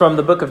From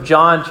the book of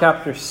John,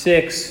 chapter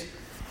 6,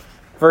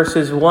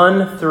 verses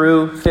 1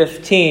 through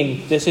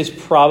 15. This is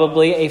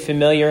probably a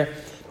familiar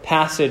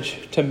passage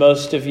to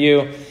most of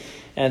you.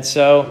 And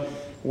so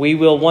we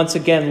will once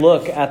again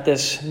look at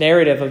this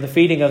narrative of the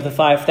feeding of the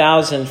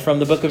 5,000 from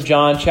the book of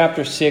John,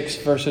 chapter 6,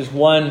 verses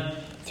 1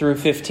 through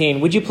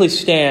 15. Would you please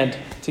stand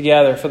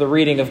together for the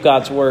reading of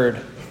God's word?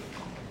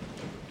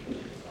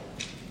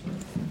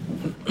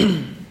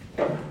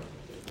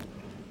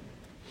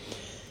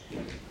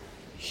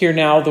 Hear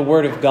now the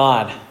word of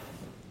God.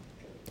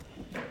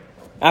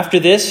 After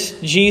this,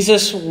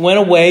 Jesus went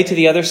away to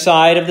the other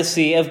side of the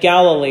Sea of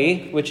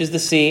Galilee, which is the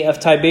Sea of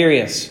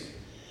Tiberias.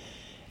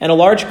 And a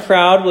large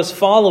crowd was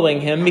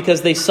following him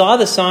because they saw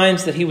the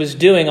signs that he was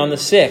doing on the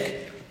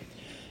sick.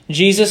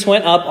 Jesus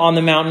went up on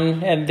the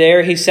mountain, and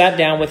there he sat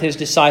down with his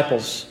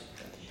disciples.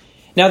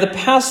 Now the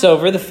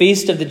Passover, the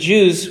feast of the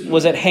Jews,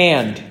 was at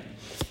hand.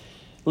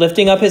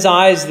 Lifting up his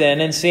eyes then,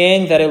 and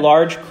seeing that a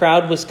large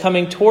crowd was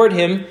coming toward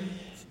him,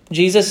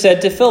 Jesus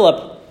said to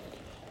Philip,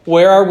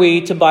 "Where are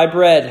we to buy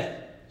bread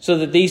so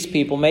that these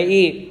people may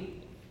eat?"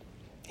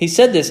 He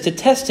said this to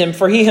test him,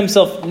 for he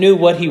himself knew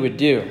what he would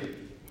do.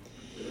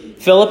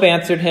 Philip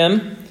answered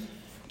him,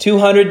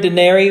 200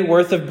 denarii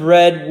worth of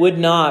bread would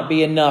not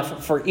be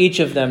enough for each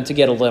of them to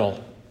get a little.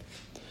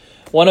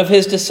 One of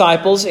his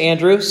disciples,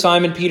 Andrew,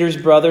 Simon Peter's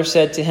brother,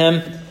 said to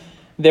him,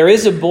 "There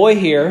is a boy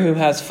here who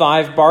has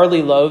 5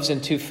 barley loaves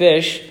and 2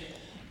 fish,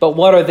 but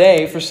what are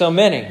they for so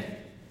many?"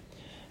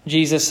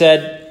 Jesus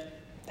said,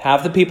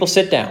 "Have the people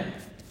sit down."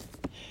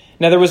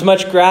 Now there was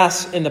much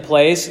grass in the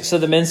place, so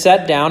the men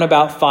sat down,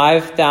 about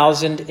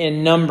 5,000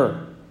 in number.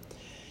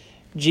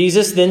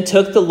 Jesus then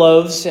took the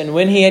loaves, and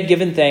when he had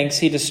given thanks,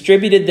 he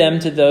distributed them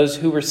to those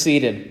who were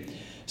seated.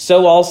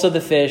 So also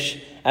the fish,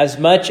 as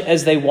much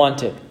as they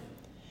wanted.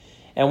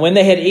 And when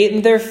they had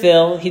eaten their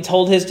fill, he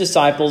told his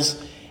disciples,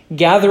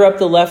 "Gather up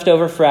the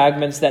leftover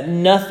fragments, that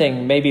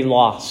nothing may be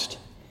lost."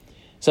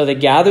 So they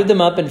gathered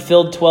them up and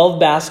filled 12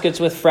 baskets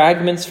with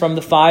fragments from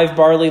the 5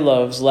 barley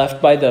loaves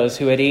left by those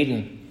who had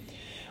eaten.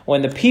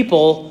 When the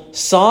people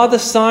saw the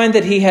sign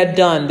that he had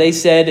done, they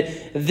said,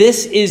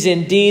 "This is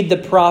indeed the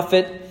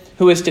prophet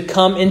who is to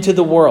come into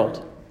the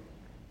world."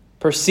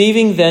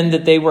 Perceiving then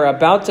that they were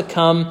about to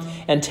come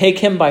and take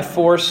him by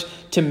force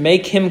to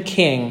make him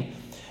king,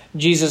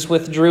 Jesus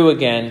withdrew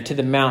again to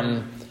the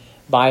mountain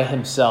by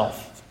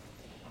himself.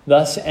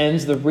 Thus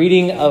ends the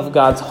reading of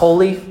God's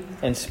holy,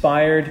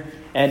 inspired,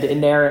 and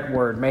inerrant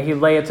word. May he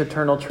lay its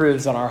eternal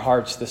truths on our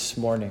hearts this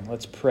morning.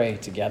 Let's pray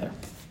together.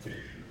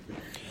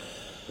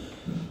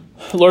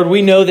 Lord,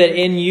 we know that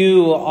in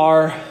you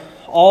are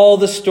all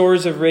the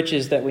stores of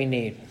riches that we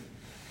need.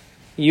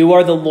 You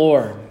are the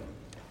Lord,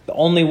 the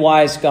only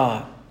wise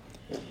God.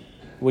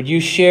 Would you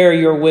share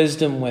your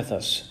wisdom with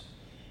us?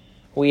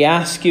 We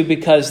ask you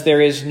because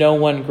there is no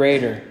one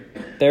greater.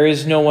 There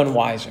is no one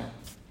wiser.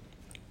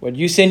 Would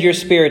you send your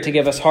Spirit to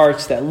give us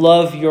hearts that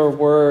love your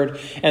word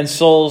and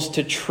souls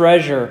to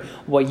treasure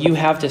what you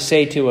have to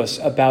say to us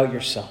about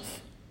yourself?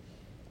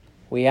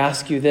 We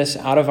ask you this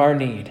out of our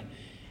need.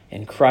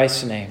 In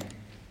Christ's name,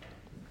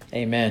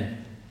 amen.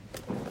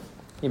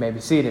 You may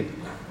be seated.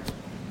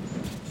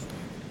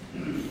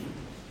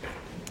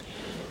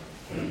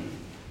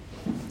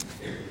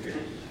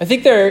 I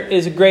think there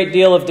is a great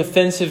deal of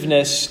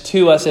defensiveness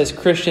to us as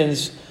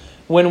Christians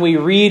when we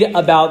read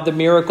about the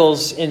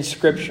miracles in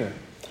Scripture.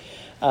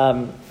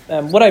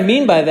 What I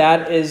mean by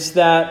that is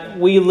that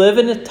we live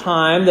in a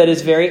time that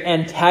is very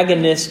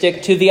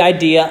antagonistic to the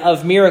idea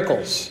of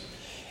miracles.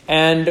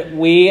 And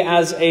we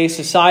as a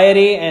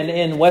society and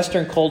in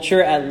Western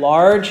culture at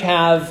large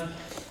have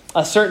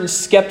a certain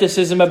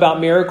skepticism about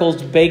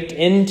miracles baked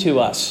into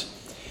us.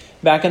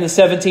 Back in the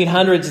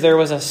 1700s, there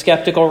was a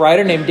skeptical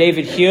writer named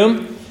David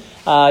Hume.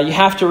 You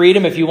have to read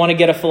him if you want to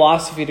get a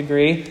philosophy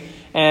degree.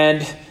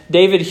 And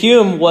David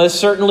Hume was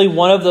certainly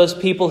one of those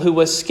people who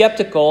was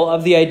skeptical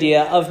of the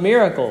idea of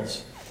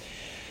miracles.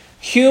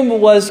 Hume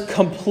was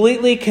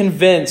completely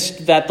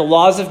convinced that the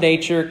laws of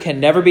nature can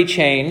never be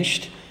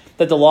changed,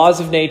 that the laws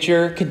of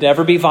nature could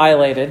never be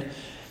violated.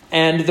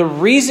 And the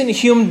reason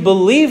Hume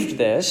believed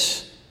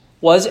this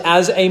was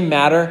as a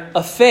matter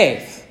of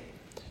faith.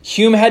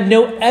 Hume had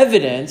no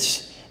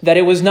evidence that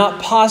it was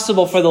not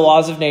possible for the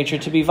laws of nature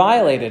to be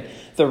violated.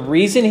 The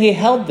reason he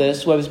held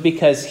this was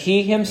because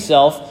he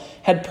himself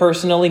had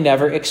personally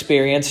never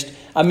experienced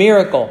a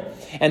miracle.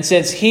 And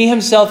since he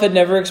himself had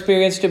never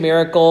experienced a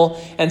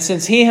miracle, and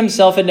since he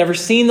himself had never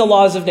seen the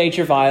laws of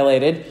nature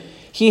violated,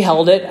 he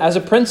held it as a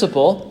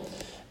principle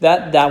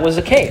that that was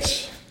the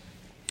case.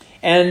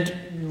 And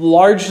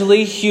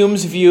largely,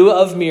 Hume's view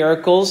of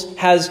miracles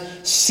has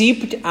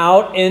seeped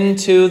out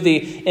into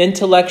the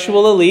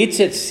intellectual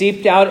elites. It's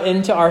seeped out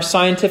into our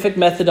scientific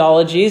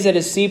methodologies. It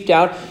has seeped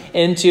out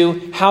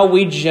into how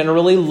we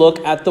generally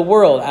look at the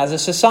world as a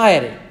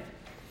society.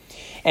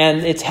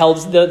 And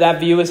that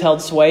view has held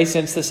sway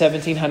since the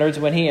 1700s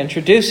when he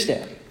introduced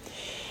it.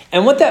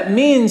 And what that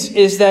means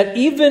is that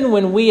even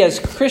when we as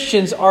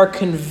Christians are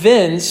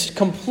convinced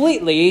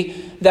completely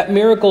that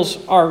miracles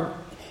are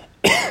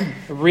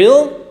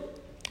real,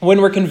 when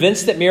we're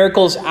convinced that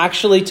miracles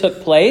actually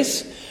took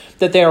place,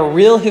 that they are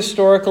real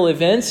historical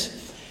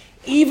events,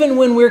 even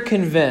when we're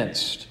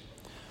convinced,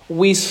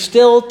 we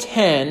still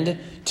tend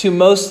to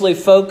mostly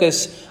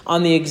focus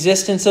on the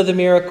existence of the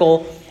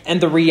miracle and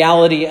the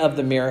reality of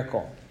the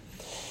miracle.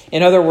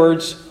 In other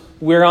words,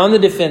 we're on the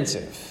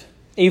defensive,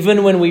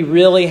 even when we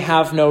really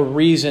have no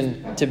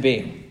reason to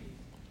be.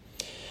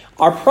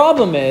 Our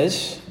problem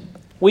is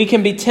we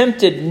can be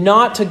tempted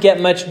not to get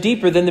much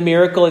deeper than the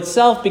miracle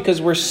itself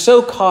because we're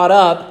so caught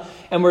up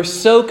and we're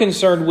so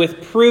concerned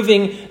with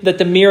proving that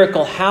the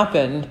miracle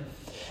happened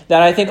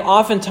that I think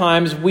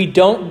oftentimes we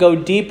don't go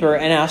deeper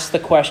and ask the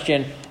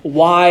question,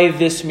 why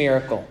this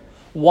miracle?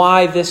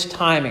 Why this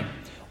timing?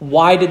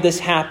 Why did this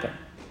happen?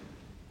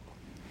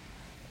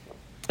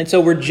 And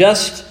so we're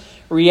just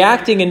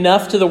reacting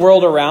enough to the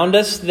world around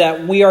us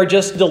that we are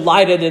just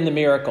delighted in the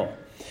miracle.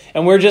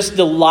 And we're just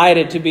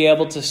delighted to be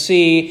able to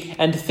see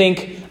and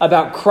think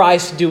about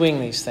Christ doing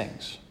these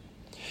things.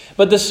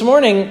 But this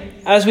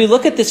morning, as we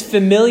look at this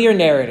familiar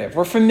narrative,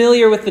 we're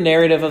familiar with the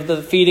narrative of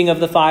the feeding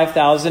of the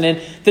 5,000,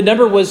 and the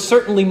number was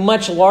certainly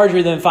much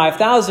larger than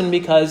 5,000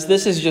 because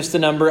this is just the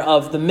number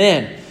of the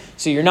men.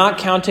 So you're not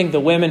counting the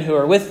women who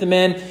are with the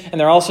men, and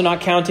they're also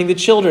not counting the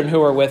children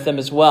who are with them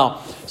as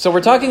well. So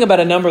we're talking about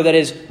a number that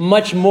is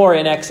much more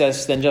in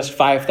excess than just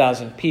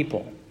 5,000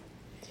 people.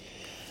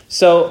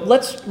 So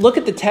let's look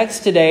at the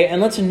text today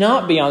and let's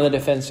not be on the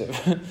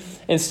defensive.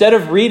 Instead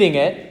of reading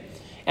it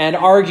and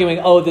arguing,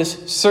 oh,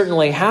 this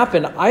certainly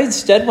happened, I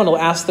instead want to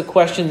ask the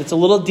question that's a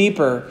little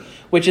deeper,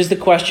 which is the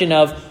question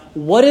of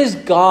what is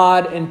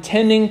God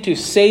intending to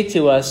say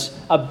to us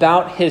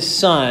about his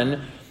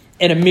Son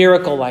in a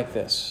miracle like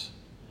this?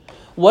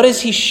 What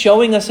is he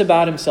showing us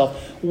about himself?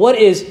 What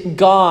is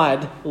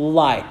God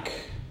like?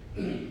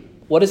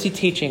 What is he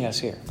teaching us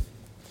here?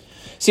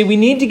 See, we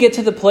need to get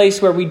to the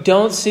place where we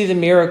don't see the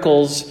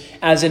miracles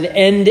as an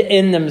end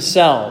in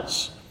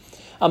themselves.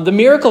 The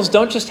miracles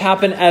don't just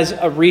happen as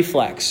a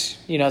reflex,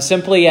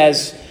 simply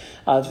as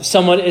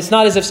someone. It's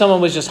not as if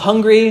someone was just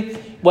hungry.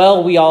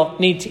 Well, we all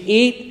need to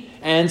eat,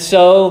 and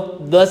so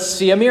let's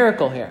see a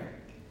miracle here.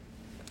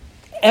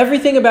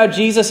 Everything about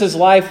Jesus'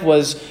 life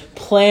was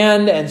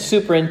planned and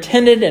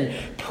superintended and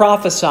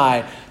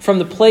prophesied, from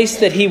the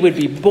place that he would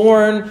be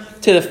born,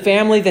 to the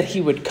family that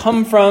he would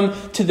come from,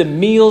 to the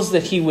meals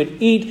that he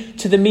would eat,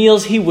 to the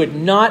meals he would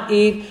not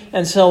eat,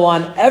 and so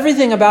on.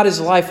 Everything about his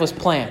life was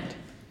planned.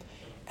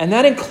 And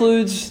that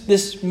includes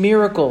this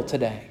miracle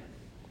today.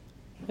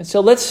 And so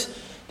let's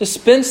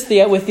dispense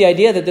with the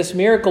idea that this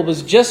miracle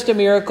was just a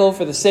miracle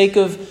for the sake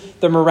of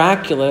the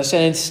miraculous,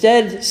 and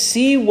instead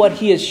see what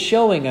he is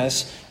showing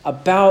us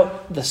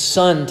about the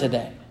Son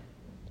today.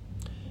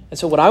 And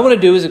so what I want to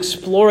do is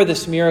explore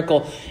this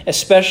miracle,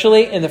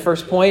 especially in the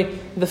first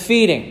point, the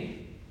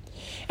feeding.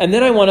 And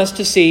then I want us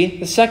to see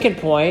the second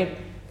point,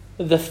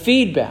 the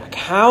feedback.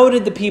 How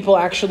did the people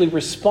actually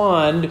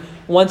respond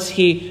once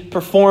he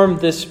performed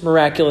this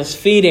miraculous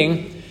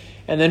feeding?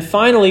 And then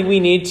finally, we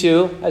need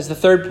to, as the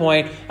third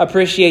point,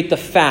 appreciate the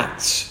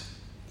facts.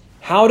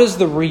 How does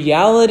the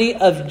reality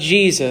of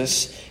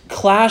Jesus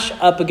clash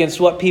up against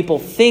what people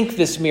think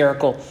this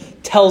miracle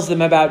tells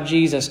them about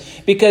Jesus?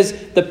 Because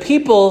the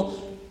people,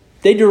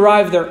 they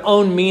derive their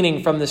own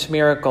meaning from this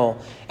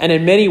miracle. And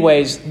in many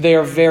ways, they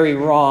are very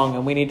wrong,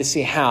 and we need to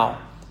see how.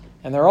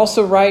 And they're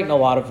also right in a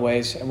lot of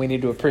ways, and we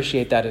need to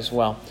appreciate that as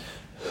well.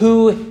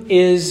 Who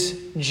is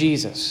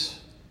Jesus?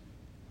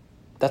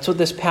 That's what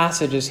this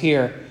passage is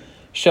here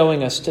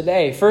showing us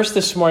today. First,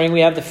 this morning,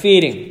 we have the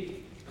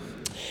feeding.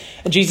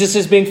 Jesus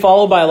is being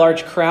followed by a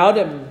large crowd,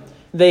 and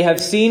they have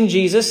seen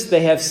Jesus,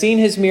 they have seen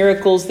his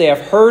miracles, they have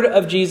heard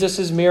of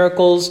Jesus'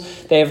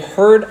 miracles, they have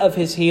heard of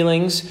his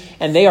healings,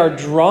 and they are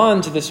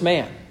drawn to this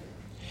man.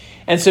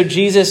 And so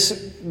Jesus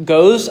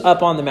goes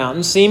up on the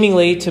mountain,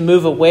 seemingly to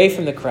move away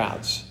from the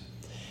crowds.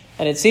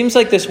 And it seems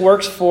like this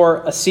works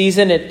for a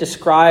season. It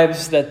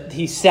describes that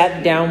he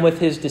sat down with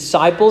his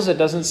disciples. It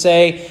doesn't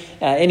say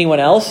anyone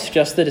else,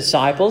 just the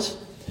disciples.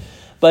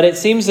 But it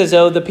seems as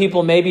though the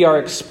people maybe are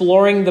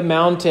exploring the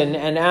mountain,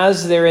 and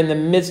as they're in the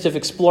midst of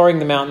exploring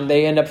the mountain,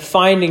 they end up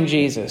finding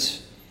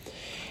Jesus.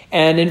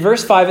 And in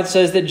verse 5, it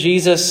says that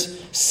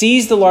Jesus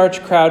sees the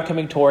large crowd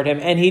coming toward him,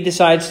 and he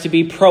decides to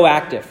be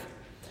proactive.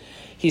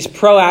 He's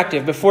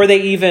proactive. Before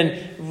they even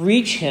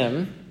reach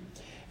him,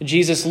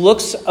 Jesus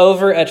looks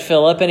over at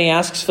Philip, and he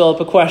asks Philip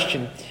a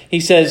question. He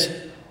says,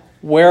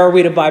 "Where are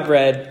we to buy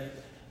bread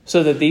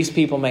so that these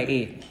people may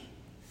eat?"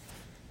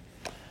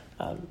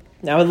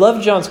 Now, I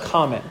love John's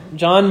comment.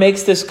 John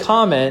makes this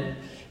comment.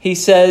 He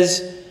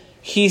says,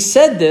 he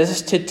said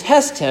this to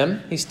test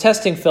him. He's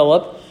testing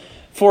Philip,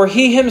 for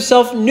he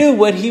himself knew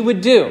what he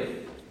would do.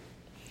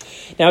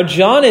 Now,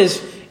 John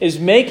is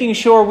making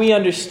sure we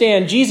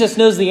understand Jesus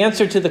knows the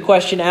answer to the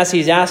question as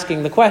he's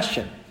asking the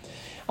question.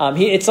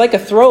 It's like a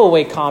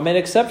throwaway comment,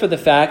 except for the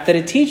fact that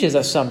it teaches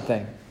us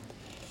something.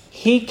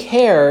 He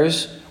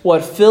cares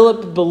what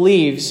Philip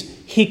believes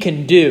he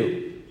can do.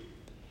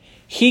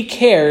 He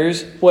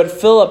cares what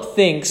Philip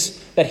thinks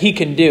that he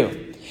can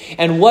do.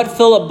 And what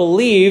Philip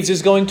believes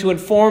is going to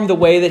inform the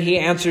way that he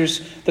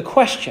answers the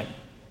question.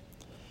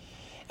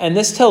 And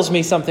this tells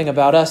me something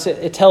about us.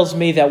 It tells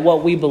me that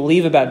what we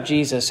believe about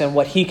Jesus and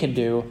what he can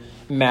do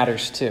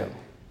matters too.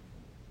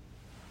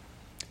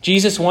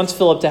 Jesus wants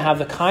Philip to have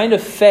the kind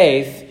of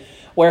faith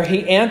where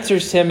he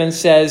answers him and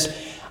says,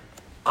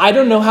 I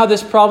don't know how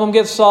this problem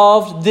gets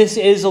solved. This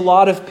is a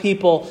lot of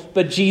people,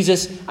 but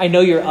Jesus, I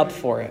know you're up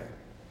for it.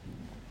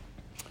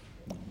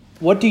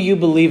 What do you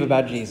believe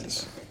about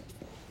Jesus?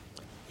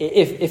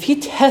 If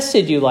he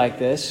tested you like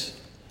this,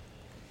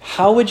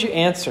 how would you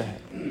answer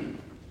him?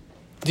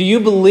 Do you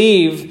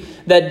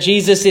believe that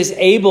Jesus is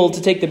able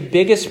to take the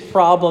biggest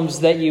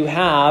problems that you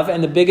have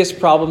and the biggest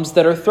problems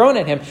that are thrown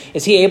at him?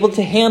 Is he able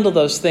to handle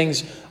those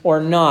things or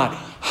not?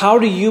 How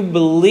do you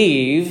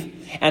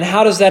believe, and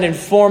how does that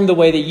inform the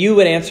way that you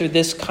would answer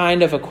this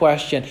kind of a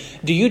question?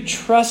 Do you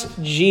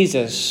trust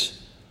Jesus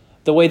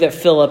the way that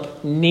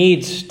Philip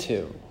needs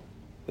to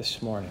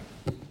this morning?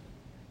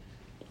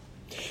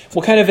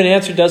 What kind of an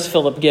answer does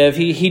Philip give?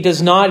 He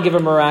does not give a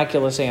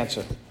miraculous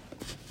answer.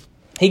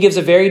 He gives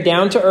a very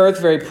down-to-earth,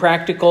 very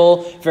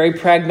practical, very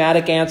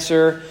pragmatic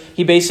answer.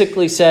 He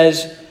basically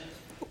says,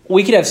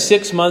 we could have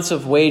 6 months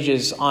of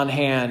wages on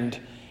hand,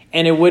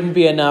 and it wouldn't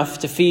be enough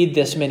to feed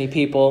this many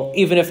people,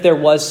 even if there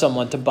was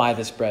someone to buy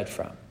this bread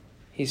from.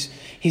 He's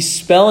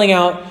spelling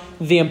out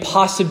the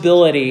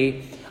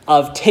impossibility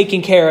of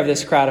taking care of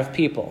this crowd of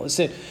people.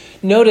 So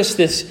notice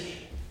this.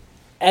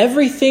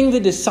 Everything the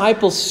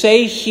disciples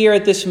say here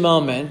at this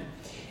moment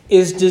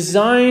is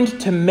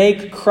designed to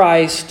make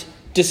Christ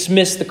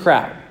dismiss the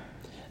crowd.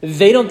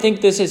 They don't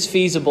think this is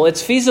feasible.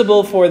 It's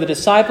feasible for the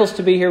disciples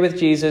to be here with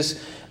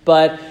Jesus,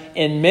 but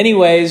in many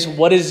ways,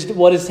 what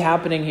is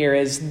happening here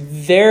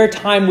is their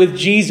time with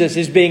Jesus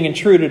is being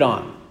intruded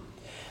on.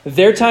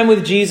 Their time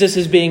with Jesus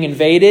is being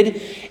invaded,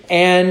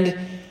 and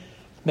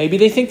maybe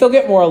they think they'll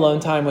get more alone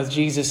time with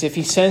Jesus if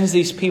he sends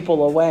these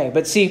people away.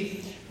 But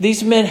see,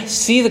 these men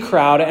see the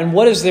crowd, and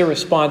what is their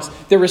response?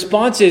 Their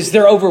response is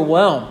they're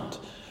overwhelmed,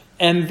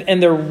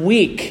 and they're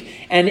weak.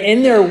 And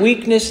in their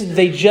weakness,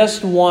 they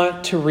just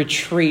want to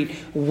retreat.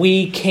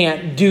 We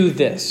can't do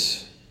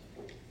this.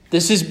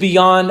 This is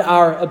beyond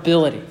our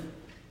ability.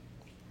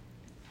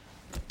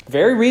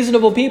 Very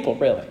reasonable people,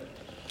 really.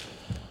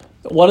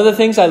 One of the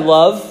things I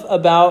love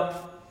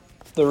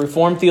about the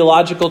Reformed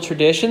theological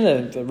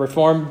tradition, the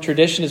Reformed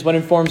tradition is what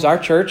informs our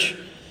church,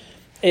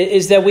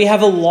 is that we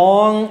have a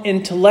long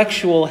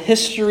intellectual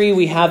history.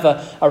 We have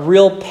a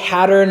real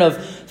pattern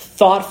of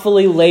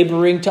thoughtfully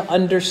laboring to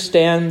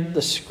understand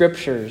the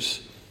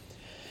Scriptures.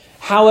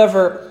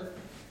 However,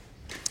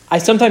 I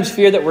sometimes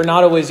fear that we're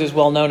not always as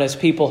well known as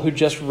people who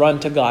just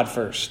run to God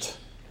first.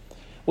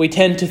 We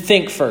tend to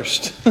think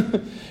first.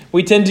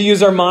 We tend to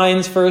use our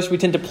minds first. We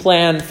tend to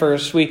plan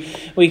first.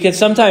 We can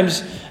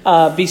sometimes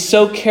be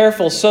so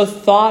careful, so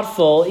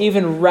thoughtful,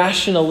 even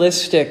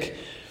rationalistic,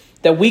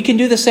 that we can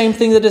do the same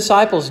thing the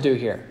disciples do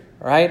here,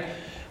 right?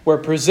 We're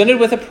presented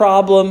with a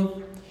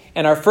problem,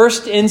 and our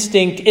first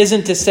instinct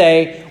isn't to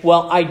say,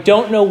 well, I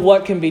don't know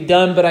what can be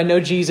done, but I know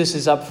Jesus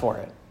is up for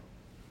it.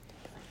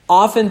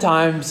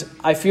 Oftentimes,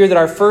 I fear that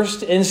our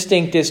first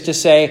instinct is to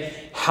say,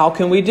 how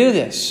can we do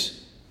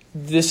this?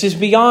 This is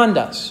beyond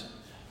us.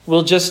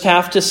 We'll just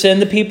have to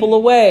send the people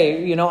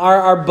away. You know,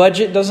 our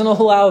budget doesn't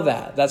allow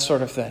that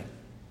sort of thing.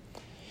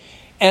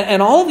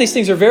 And all of these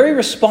things are very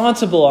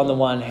responsible on the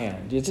one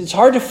hand. It's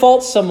hard to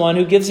fault someone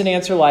who gives an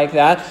answer like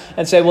that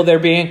and say, well, they're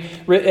being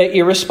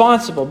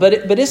irresponsible.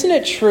 But isn't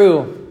it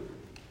true,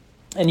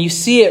 and you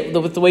see it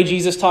with the way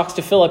Jesus talks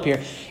to Philip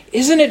here,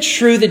 isn't it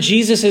true that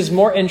Jesus is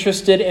more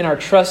interested in our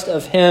trust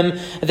of him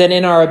than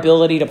in our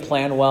ability to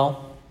plan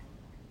well?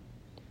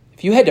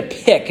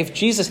 If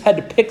Jesus had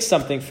to pick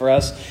something for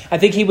us, I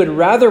think he would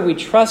rather we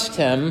trust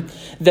him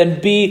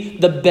than be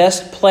the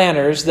best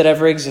planners that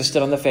ever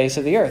existed on the face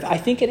of the earth. I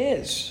think it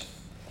is.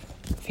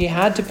 If he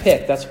had to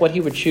pick, that's what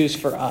he would choose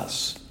for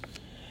us.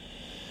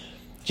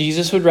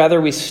 Jesus would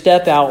rather we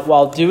step out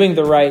while doing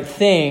the right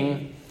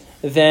thing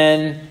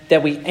than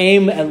that we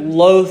aim at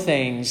low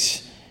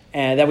things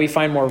and that we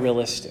find more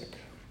realistic.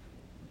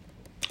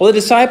 Well, the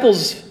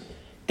disciples,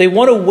 they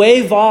want to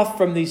wave off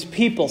from these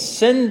people,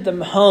 send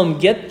them home,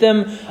 get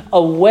them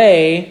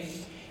away.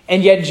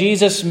 And yet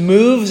Jesus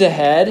moves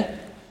ahead.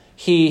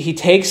 He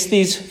takes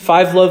these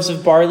 5 loaves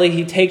of barley,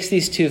 he takes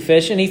these 2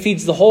 fish, and he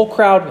feeds the whole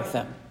crowd with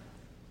them.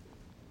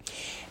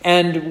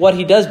 And what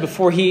he does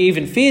before he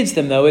even feeds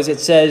them, though, is it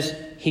says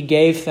he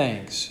gave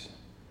thanks.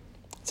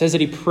 It says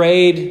that he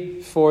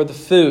prayed for the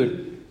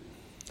food.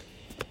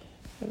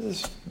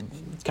 It's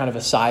kind of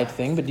a side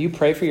thing, but do you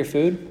pray for your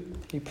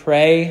food? Do you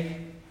pray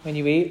when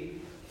you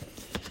eat?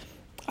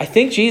 I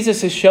think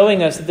Jesus is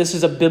showing us that this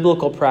is a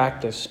biblical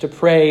practice, to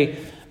pray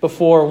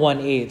before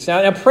one eats.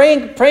 Now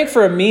praying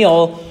for a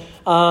meal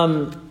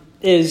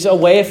is a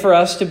way for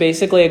us to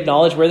basically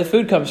acknowledge where the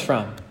food comes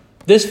from.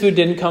 This food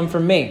didn't come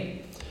from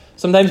me.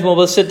 Sometimes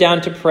we'll sit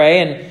down to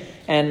pray,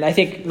 and I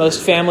think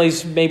most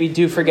families maybe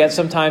do forget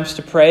sometimes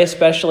to pray,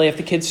 especially if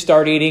the kids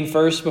start eating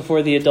first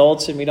before the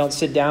adults and we don't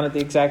sit down at the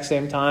exact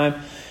same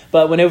time.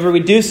 But whenever we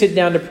do sit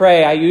down to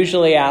pray, I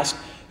usually ask,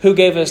 who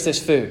gave us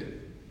this food?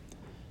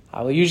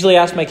 I will usually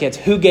ask my kids,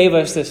 who gave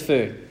us this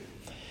food?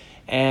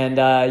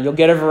 And you'll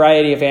get a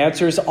variety of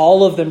answers,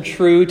 all of them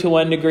true to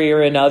one degree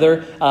or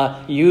another.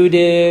 You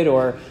did,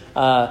 or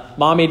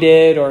mommy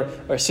did, or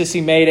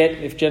sissy made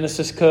it, if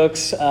Genesis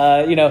cooks.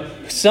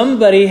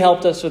 Somebody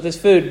helped us with this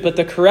food. But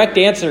the correct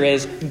answer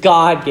is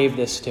God gave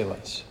this to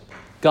us.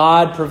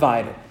 God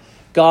provided.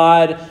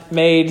 God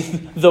made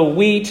the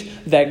wheat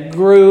that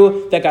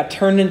grew, that got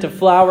turned into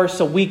flour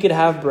so we could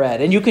have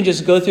bread. And you can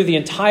just go through the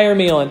entire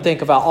meal and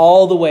think about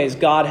all the ways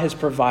God has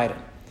provided.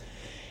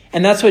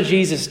 And that's what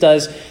Jesus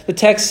does. The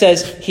text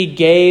says he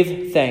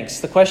gave thanks.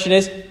 The question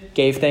is,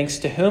 gave thanks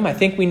to whom? I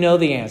think we know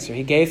the answer.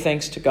 He gave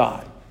thanks to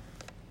God.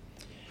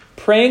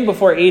 Praying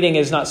before eating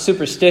is not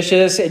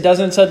superstitious. It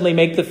doesn't suddenly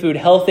make the food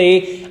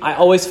healthy. I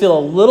always feel a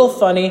little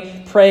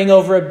funny praying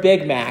over a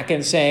Big Mac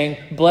and saying,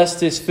 bless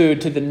this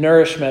food to the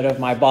nourishment of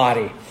my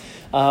body.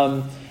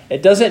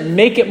 It doesn't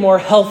make it more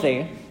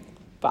healthy,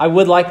 but I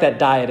would like that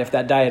diet if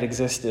that diet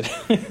existed.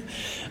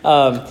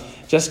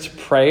 Just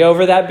pray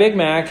over that Big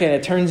Mac and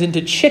it turns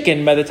into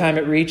chicken by the time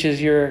it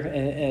reaches your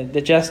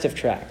digestive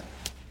tract.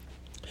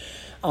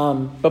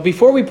 But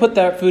before we put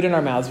that food in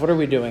our mouths, what are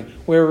we doing?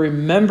 We're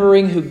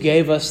remembering who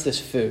gave us this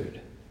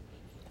food.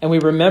 And we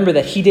remember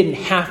that he didn't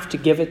have to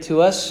give it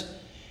to us.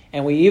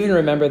 And we even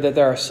remember that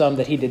there are some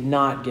that he did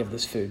not give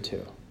this food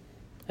to.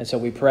 And so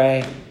we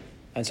pray,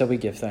 and so we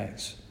give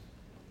thanks.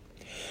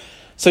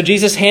 So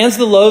Jesus hands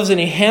the loaves and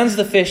he hands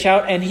the fish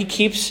out, and he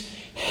keeps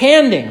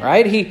handing,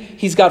 right?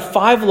 He's got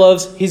 5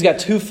 loaves, he's got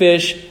 2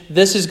 fish.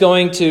 This is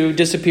going to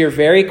disappear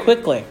very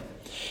quickly.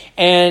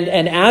 And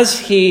as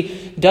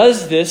he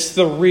does this,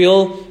 the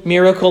real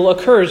miracle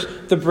occurs.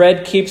 The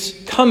bread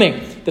keeps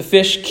coming. The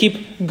fish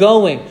keep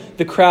going.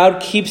 The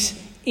crowd keeps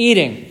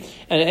eating.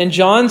 And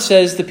John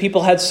says the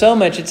people had so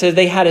much, it says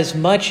they had as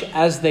much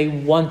as they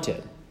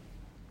wanted.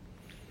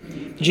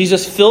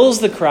 Jesus fills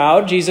the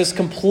crowd. Jesus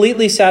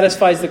completely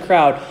satisfies the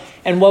crowd.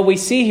 And what we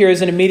see here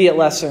is an immediate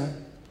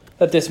lesson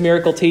that this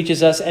miracle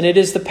teaches us, and it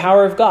is the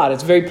power of God.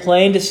 It's very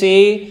plain to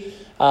see.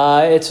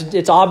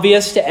 It's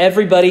obvious to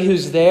everybody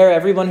who's there,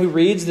 everyone who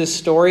reads this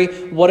story,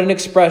 what an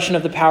expression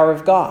of the power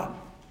of God.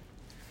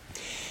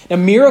 A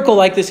miracle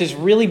like this is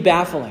really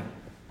baffling.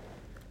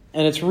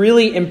 And it's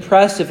really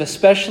impressive,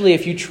 especially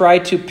if you try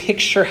to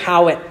picture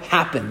how it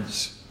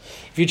happens.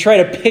 If you try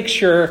to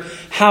picture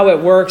how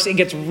it works, it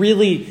gets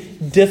really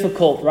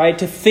difficult, right?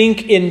 To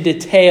think in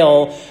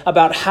detail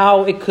about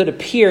how it could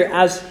appear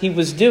as he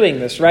was doing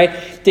this,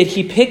 right? Did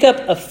he pick up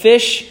a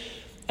fish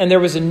and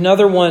there was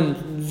another one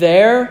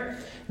there?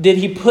 Did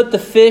he put the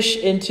fish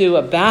into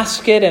a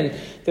basket and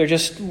there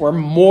just were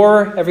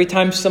more every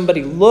time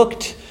somebody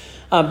looked?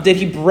 Did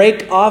he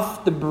break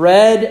off the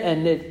bread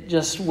and it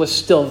just was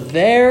still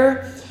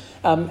there?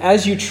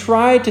 As you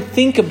try to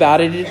think about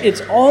it,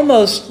 it's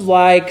almost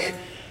like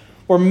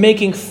we're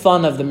making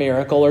fun of the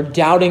miracle or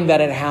doubting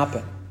that it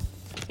happened.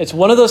 It's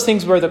one of those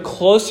things where the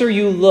closer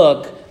you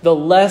look, the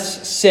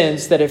less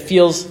sense that it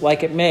feels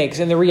like it makes.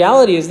 And the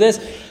reality is this: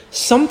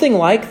 something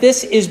like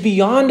this is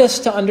beyond us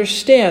to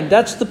understand.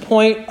 That's the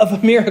point of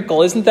a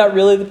miracle. Isn't that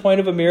really the point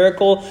of a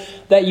miracle?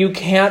 That you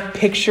can't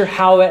picture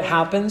how it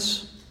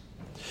happens?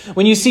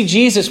 When you see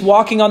Jesus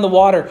walking on the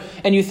water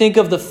and you think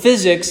of the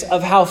physics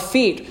of how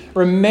feet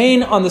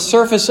remain on the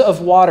surface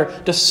of water,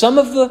 does some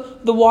of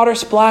the water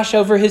splash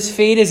over his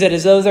feet? Is it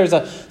as though there's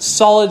a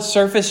solid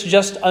surface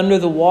just under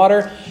the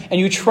water?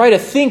 And you try to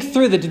think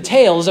through the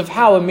details of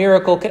how a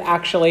miracle could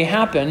actually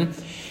happen.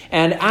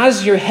 And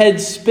as your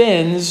head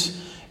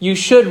spins, you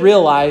should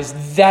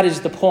realize that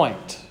is the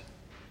point.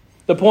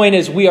 The point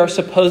is we are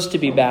supposed to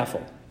be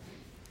baffled.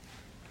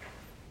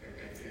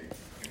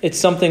 It's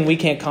something we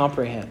can't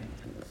comprehend.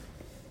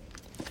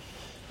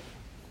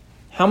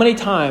 How many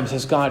times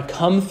has God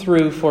come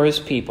through for his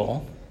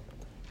people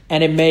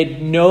and it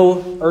made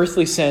no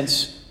earthly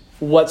sense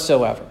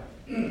whatsoever?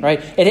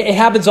 Right? It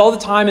happens all the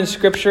time in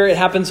Scripture. It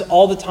happens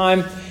all the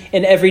time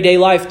in everyday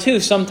life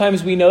too.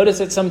 Sometimes we notice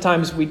it,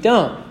 sometimes we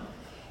don't.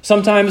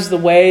 Sometimes the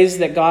ways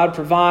that God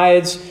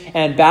provides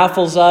and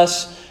baffles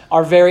us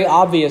are very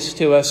obvious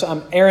to us.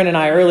 Aaron and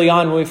I, early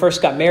on when we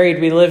first got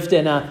married, we lived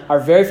in our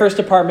very first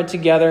apartment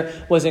together,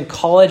 was in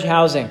college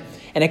housing,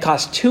 and it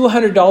cost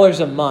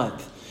 $200 a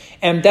month.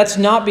 And that's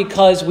not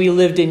because we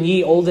lived in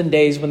ye olden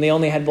days when they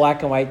only had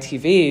black and white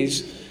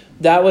TVs.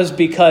 That was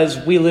because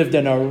we lived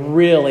in a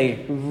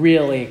really,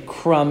 really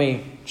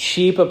crummy,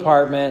 cheap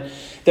apartment.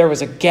 There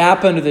was a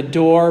gap under the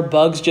door.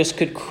 Bugs just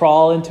could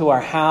crawl into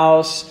our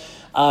house.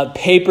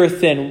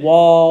 Paper-thin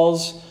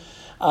walls.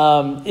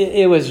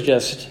 It was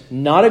just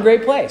not a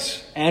great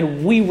place.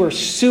 And we were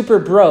super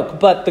broke.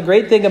 But the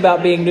great thing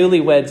about being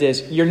newlyweds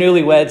is you're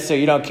newlyweds, so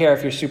you don't care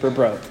if you're super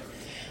broke.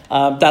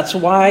 That's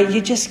why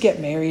you just get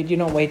married. You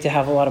don't wait to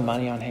have a lot of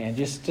money on hand.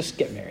 Just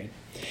get married.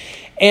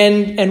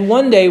 And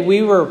one day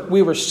we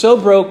were so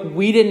broke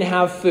we didn't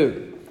have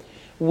food.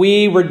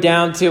 We were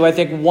down to, I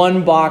think,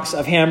 1 box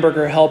of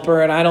Hamburger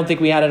Helper, and I don't think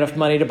we had enough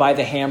money to buy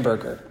the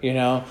hamburger,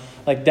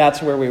 Like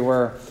that's where we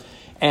were.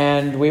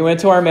 And we went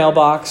to our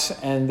mailbox,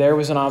 and there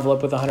was an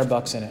envelope with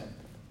 $100 in it.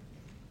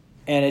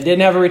 And it didn't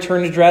have a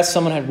return address.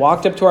 Someone had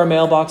walked up to our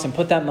mailbox and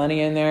put that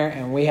money in there,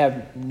 and we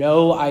have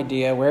no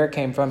idea where it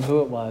came from,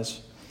 who it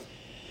was.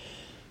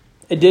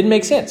 It didn't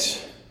make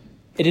sense.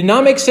 It did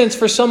not make sense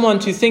for someone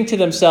to think to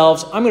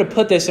themselves, I'm going to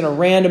put this in a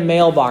random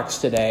mailbox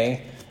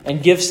today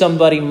and give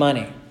somebody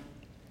money.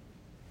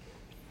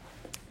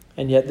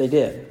 And yet they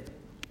did.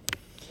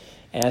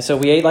 And so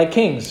we ate like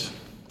kings,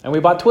 and we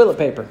bought toilet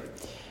paper.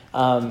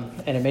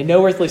 And it made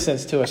no earthly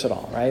sense to us at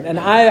all, right? And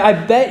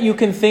I bet you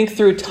can think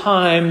through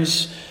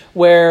times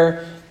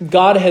where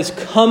God has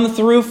come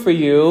through for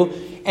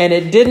you and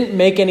it didn't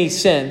make any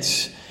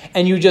sense,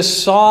 and you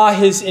just saw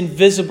his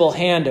invisible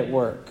hand at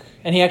work.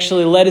 And he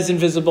actually let his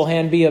invisible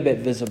hand be a bit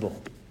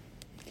visible.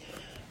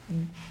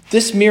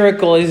 This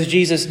miracle is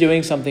Jesus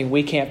doing something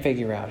we can't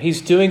figure out.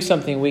 He's doing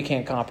something we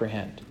can't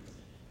comprehend.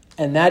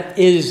 And that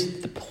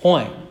is the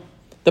point.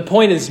 The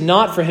point is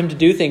not for him to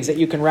do things that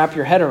you can wrap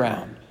your head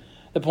around.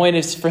 The point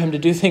is for him to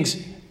do things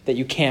that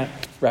you can't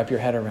wrap your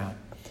head around.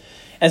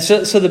 And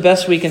so the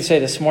best we can say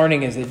this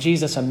morning is that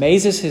Jesus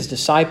amazes his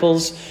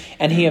disciples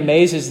and he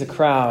amazes the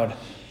crowd.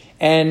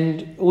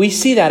 And we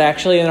see that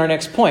actually in our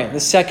next point. The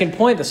second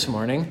point this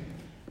morning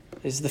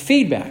is the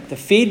feedback. The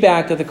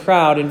feedback of the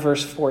crowd in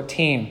verse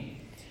 14.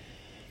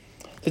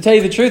 To tell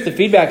you the truth, the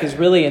feedback is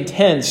really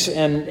intense,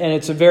 and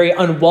it's a very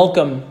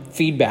unwelcome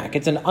feedback.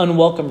 It's an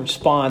unwelcome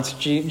response.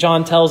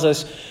 John tells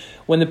us,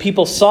 when the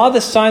people saw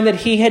the sign that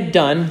he had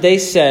done, they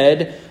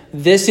said,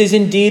 "This is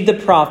indeed the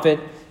prophet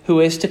who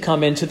is to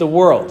come into the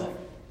world."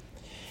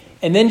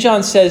 And then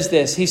John says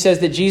this. He says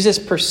that Jesus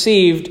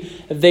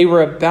perceived they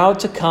were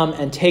about to come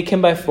and take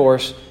him by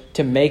force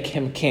to make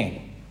him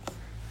king.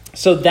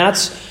 So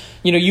that's,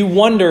 you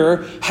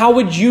wonder, how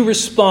would you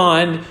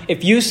respond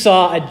if you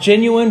saw a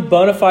genuine,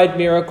 bona fide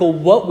miracle?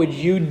 What would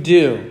you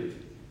do?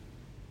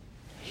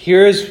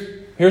 Here's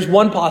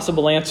one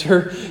possible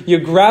answer. You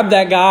grab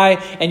that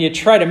guy and you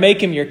try to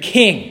make him your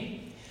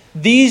king.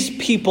 These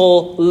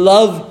people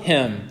love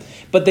him,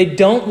 but they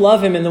don't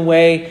love him in the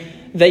way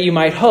that you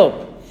might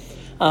hope.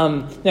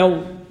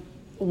 Now,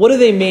 what do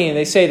they mean?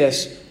 They say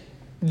this: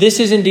 "This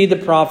is indeed the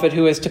prophet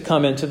who is to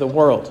come into the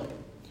world."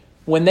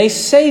 When they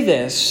say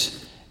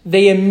this,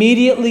 they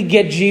immediately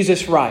get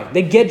Jesus right.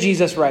 They get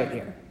Jesus right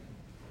here.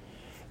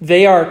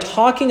 They are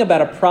talking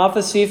about a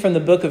prophecy from the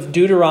book of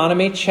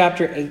Deuteronomy,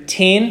 chapter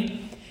 18.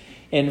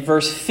 In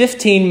verse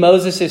 15,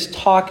 Moses is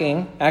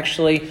talking.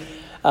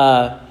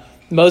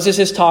 Moses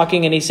is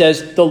talking, and he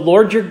says, "The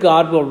Lord your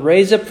God will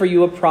raise up for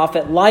you a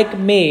prophet like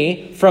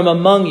me from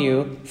among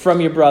you,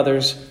 from your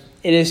brothers.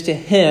 It is to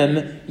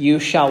him you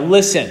shall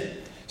listen."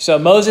 So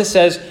Moses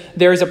says,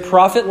 there is a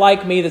prophet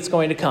like me that's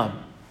going to come.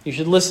 You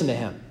should listen to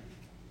him.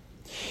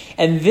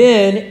 And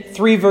then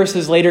 3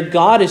 verses later,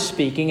 God is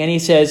speaking, and he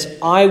says,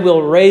 "I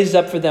will raise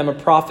up for them a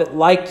prophet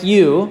like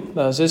you,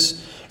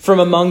 Moses, from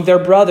among their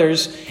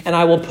brothers, and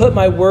I will put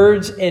my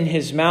words in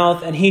his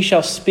mouth, and he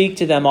shall speak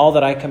to them all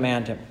that I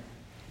command him."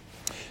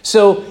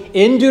 So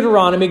in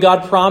Deuteronomy,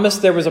 God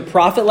promised there was a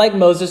prophet like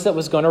Moses that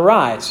was going to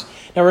rise.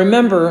 Now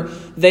remember,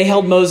 they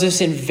held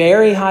Moses in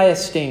very high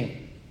esteem.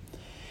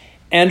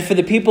 And for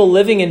the people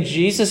living in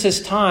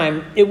Jesus'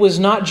 time, it was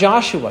not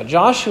Joshua.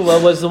 Joshua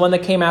was the one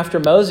that came after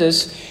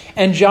Moses,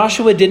 and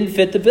Joshua didn't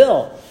fit the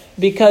bill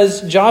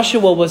because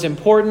Joshua was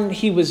important,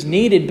 he was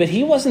needed, but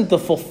he wasn't the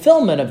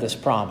fulfillment of this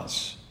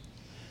promise.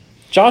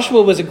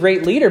 Joshua was a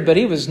great leader, but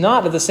he was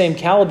not of the same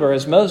caliber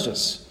as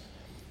Moses.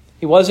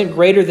 He wasn't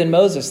greater than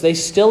Moses. They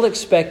still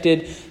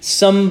expected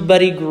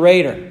somebody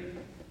greater.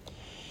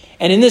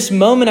 And in this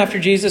moment after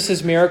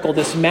Jesus' miracle,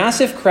 this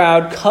massive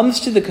crowd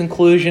comes to the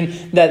conclusion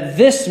that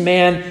this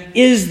man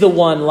is the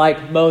one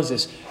like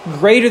Moses,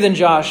 greater than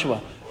Joshua,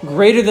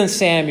 greater than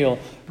Samuel,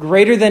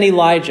 greater than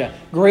Elijah,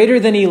 greater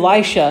than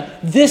Elisha.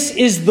 This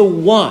is the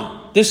one.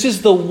 This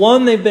is the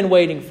one they've been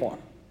waiting for.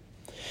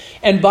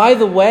 And by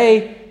the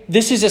way,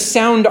 this is a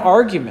sound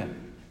argument.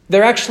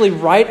 They're actually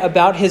right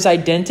about his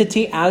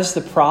identity as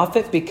the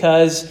prophet,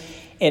 because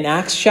in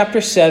Acts chapter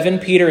 7,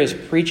 Peter is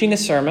preaching a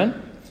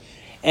sermon.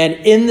 And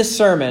in the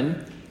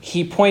sermon,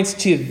 he points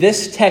to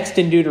this text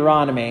in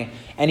Deuteronomy,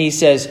 and he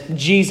says,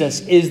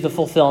 Jesus is the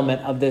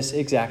fulfillment of this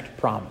exact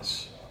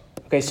promise.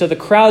 Okay, so the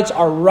crowds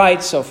are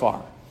right so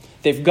far.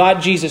 They've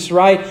got Jesus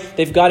right.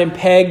 They've got him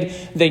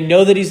pegged. They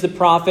know that he's the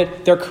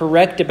prophet. They're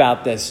correct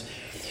about this.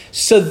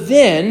 So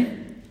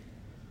then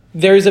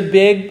there's a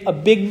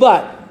big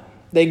but.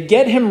 They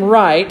get him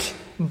right,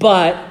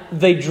 but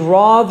they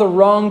draw the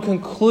wrong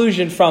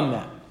conclusion from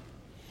that.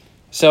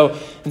 So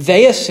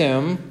they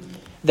assume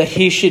that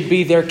he should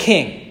be their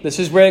king. This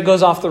is where it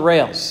goes off the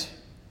rails.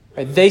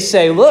 Right? They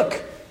say,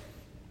 look,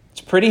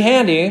 it's pretty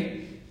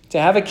handy to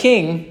have a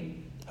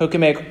king who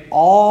can make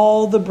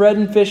all the bread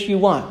and fish you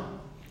want.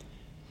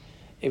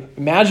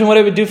 Imagine what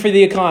it would do for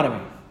the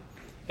economy.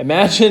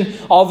 Imagine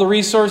all the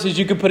resources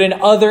you could put in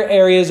other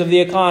areas of the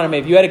economy.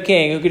 If you had a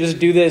king who could just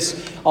do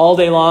this all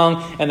day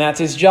long, and that's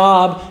his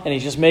job, and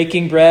he's just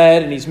making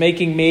bread, and he's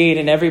making meat,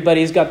 and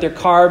everybody's got their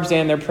carbs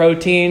and their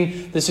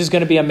protein, this is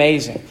going to be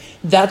amazing.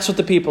 That's what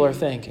the people are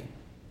thinking.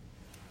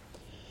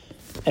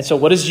 And so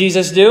what does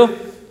Jesus do?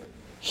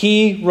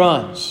 He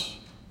runs.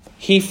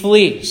 He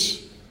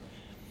flees.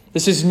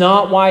 This is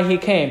not why he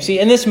came. See,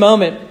 in this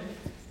moment,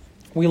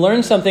 we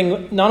learn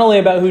something not only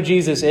about who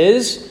Jesus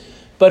is,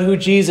 but who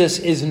Jesus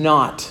is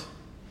not.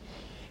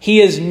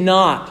 He is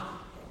not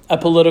a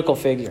political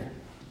figure.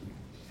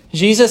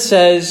 Jesus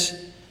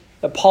says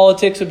that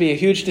politics would be a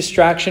huge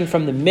distraction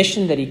from the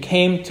mission that he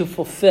came to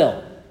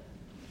fulfill.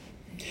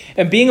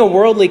 And being a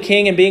worldly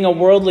king and being a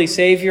worldly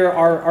savior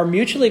are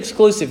mutually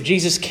exclusive.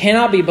 Jesus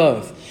cannot be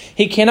both.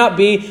 He cannot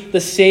be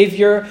the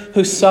savior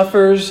who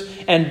suffers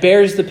and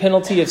bears the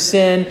penalty of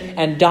sin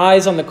and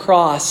dies on the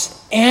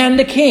cross and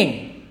a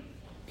king.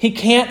 He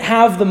can't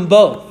have them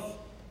both.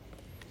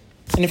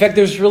 And in fact,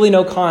 there's really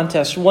no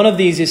contest. One of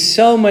these is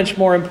so much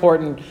more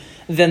important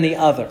than the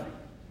other.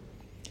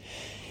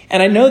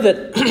 And I know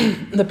that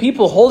the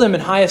people hold him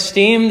in high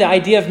esteem. The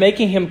idea of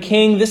making him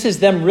king, this is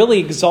them really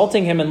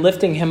exalting him and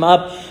lifting him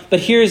up.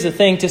 But here's the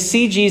thing, to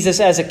see Jesus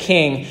as a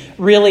king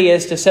really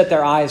is to set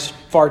their eyes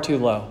far too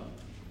low.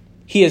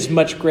 He is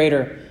much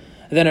greater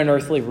than an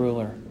earthly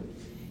ruler.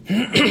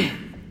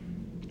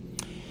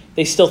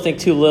 They still think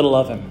too little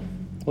of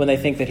him when they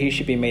think that he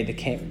should be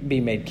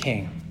made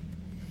king.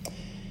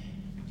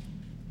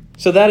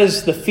 So that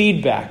is the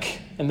feedback.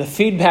 And the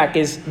feedback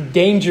is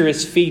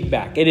dangerous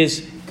feedback. It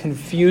is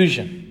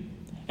confusion.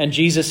 And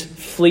Jesus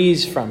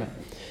flees from it.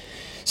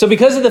 So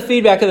because of the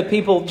feedback of the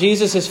people,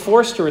 Jesus is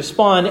forced to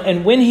respond.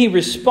 And when he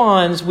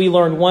responds, we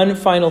learn one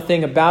final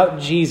thing about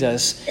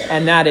Jesus,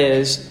 and that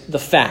is the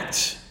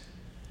facts.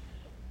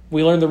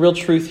 We learn the real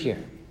truth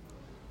here.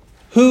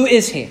 Who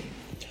is he?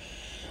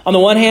 On the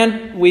one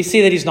hand, we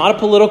see that he's not a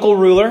political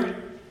ruler,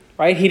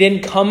 right? He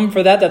didn't come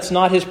for that. That's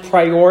not his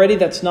priority.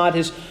 That's not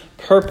his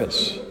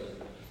purpose.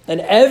 And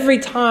every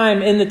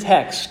time in the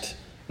text,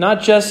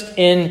 not just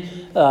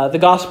in the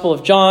Gospel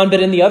of John,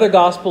 but in the other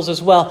Gospels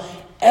as well,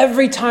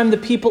 every time the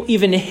people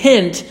even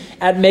hint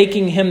at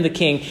making him the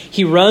king,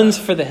 he runs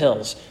for the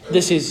hills.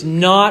 This is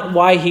not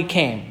why he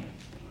came.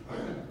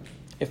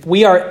 If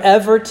we are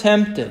ever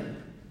tempted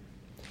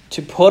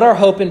to put our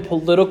hope in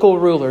political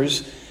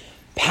rulers,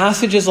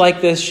 passages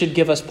like this should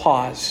give us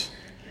pause.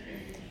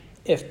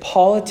 If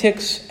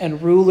politics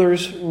and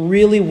rulers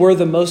really were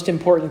the most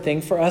important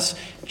thing for us,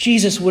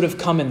 Jesus would have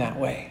come in that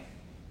way.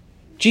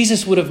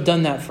 Jesus would have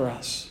done that for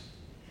us.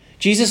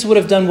 Jesus would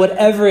have done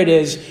whatever it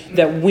is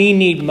that we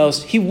need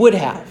most. He would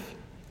have.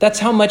 That's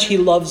how much he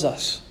loves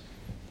us.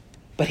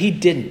 But he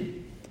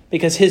didn't,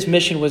 because his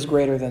mission was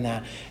greater than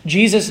that.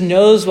 Jesus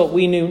knows what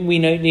we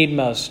need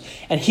most,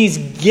 and he's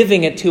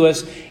giving it to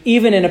us,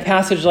 even in a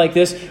passage like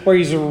this, where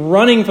he's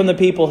running from the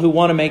people who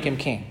want to make him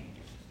king.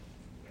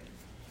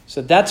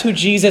 So that's who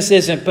Jesus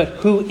isn't, but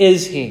who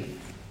is he?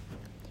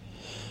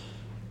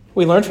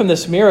 We learn from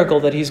this miracle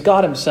that he's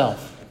God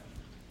himself.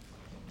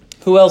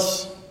 Who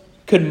else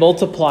could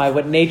multiply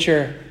what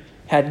nature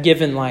had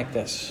given like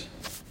this?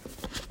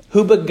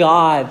 Who but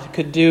God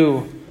could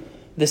do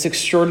this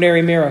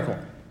extraordinary miracle?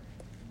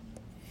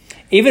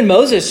 Even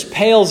Moses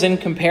pales in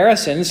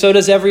comparison, so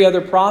does every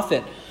other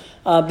prophet.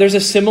 There's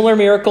a similar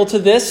miracle to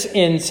this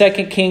in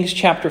 2 Kings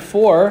chapter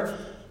 4,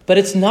 but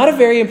it's not a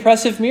very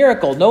impressive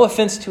miracle. No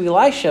offense to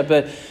Elisha,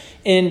 but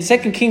in 2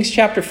 Kings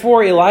chapter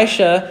 4,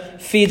 Elisha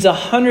feeds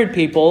 100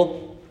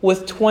 people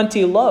with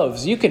 20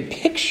 loaves. You can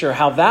picture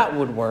how that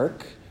would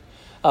work.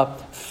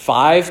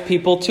 5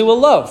 people to a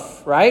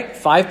loaf, right?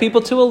 5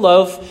 people to a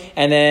loaf,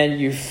 and then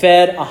you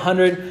fed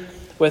 100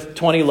 with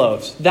 20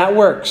 loaves. That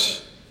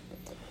works.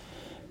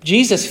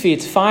 Jesus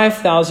feeds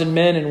 5,000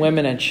 men and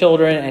women and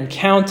children and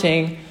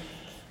counting,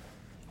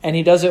 and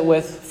he does it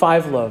with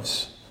 5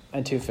 loaves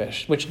and 2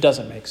 fish, which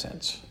doesn't make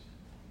sense.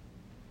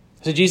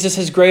 So Jesus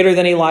is greater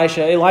than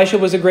Elisha. Elisha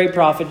was a great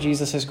prophet.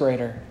 Jesus is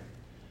greater.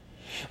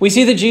 We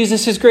see that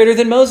Jesus is greater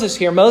than Moses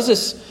here.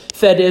 Moses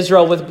fed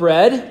Israel with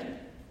bread,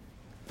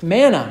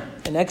 manna,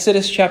 in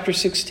Exodus chapter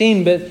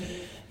 16. But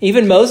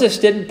even Moses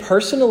didn't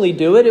personally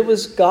do it. It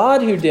was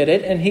God who did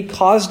it, and he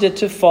caused it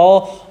to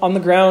fall on the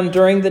ground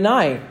during the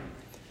night.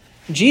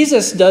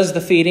 Jesus does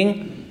the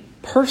feeding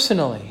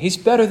personally. He's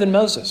better than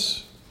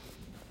Moses.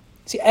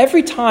 See,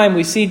 every time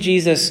we see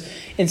Jesus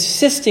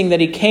insisting that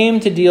he came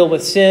to deal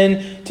with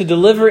sin, to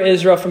deliver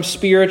Israel from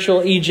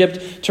spiritual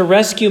Egypt, to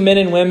rescue men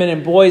and women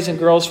and boys and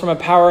girls from a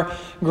power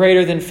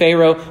greater than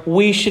Pharaoh,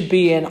 we should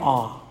be in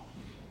awe.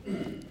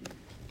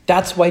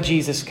 That's why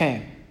Jesus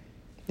came.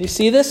 You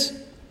see this?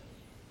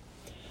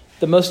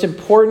 The most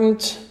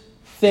important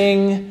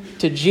thing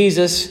to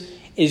Jesus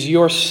is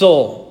your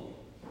soul.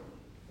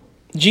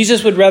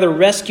 Jesus would rather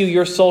rescue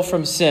your soul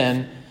from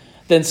sin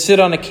than sit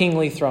on a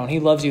kingly throne. He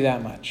loves you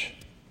that much.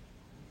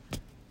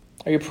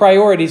 Are your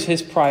priorities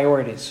his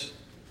priorities?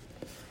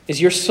 Is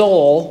your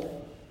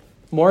soul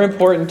more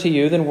important to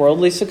you than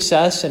worldly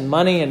success and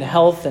money and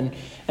health and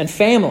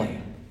family?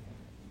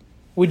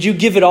 Would you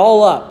give it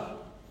all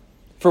up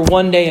for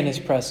one day in his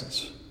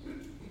presence?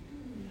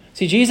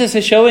 See, Jesus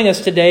is showing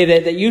us today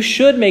that you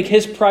should make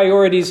his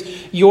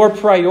priorities your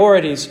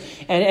priorities.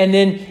 And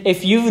then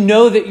if you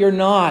know that you're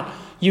not,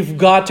 You've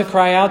got to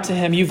cry out to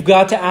him. You've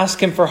got to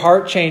ask him for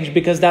heart change,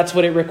 because that's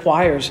what it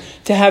requires.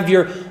 To have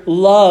your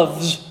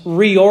loves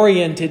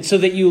reoriented so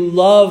that you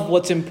love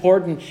what's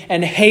important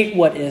and hate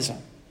what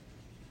isn't.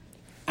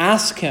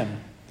 Ask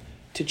him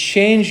to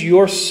change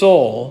your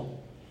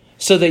soul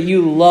so that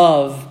you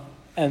love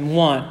and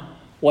want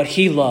what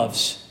he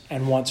loves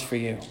and wants for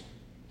you.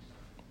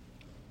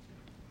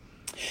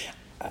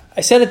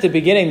 I said at the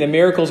beginning that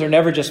miracles are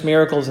never just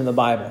miracles in the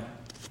Bible.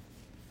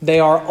 They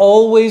are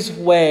always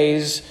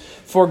ways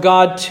for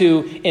God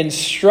to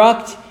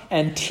instruct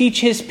and teach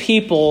his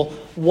people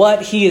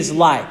what he is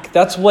like.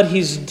 That's what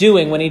he's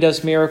doing when he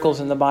does miracles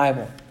in the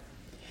Bible.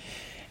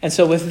 And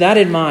so with that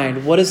in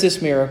mind, what does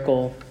this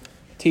miracle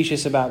teach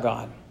us about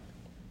God?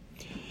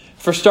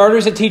 For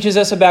starters, it teaches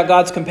us about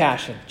God's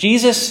compassion.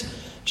 Jesus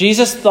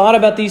thought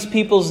about these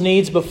people's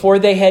needs before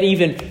they had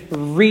even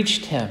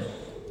reached him.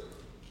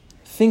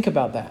 Think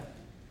about that.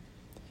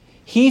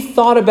 He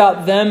thought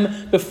about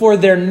them before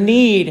their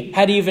need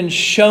had even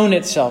shown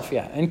itself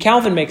yet. And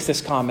Calvin makes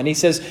this comment. He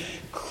says,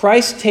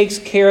 Christ takes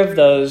care of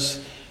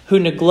those who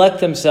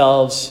neglect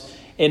themselves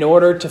in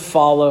order to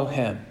follow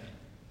him.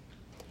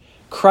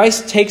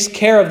 Christ takes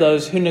care of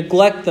those who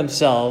neglect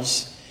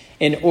themselves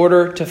in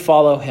order to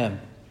follow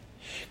him.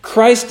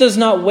 Christ does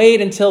not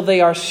wait until they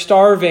are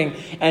starving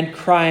and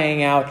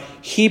crying out.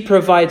 He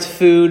provides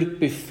food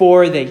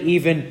before they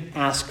even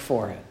ask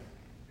for it.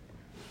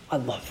 I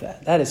love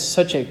that. That is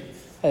such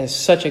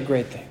a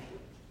great thing.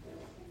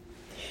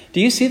 Do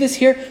you see this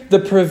here? The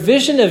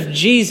provision of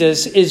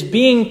Jesus is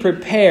being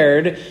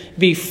prepared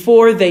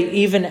before they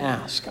even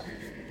ask.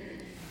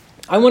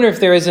 I wonder if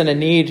there isn't a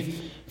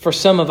need for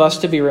some of us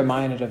to be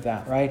reminded of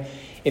that, right?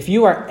 If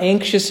you are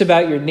anxious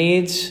about your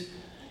needs,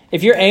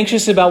 if you're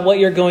anxious about what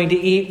you're going to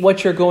eat,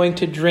 what you're going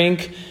to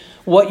drink,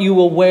 what you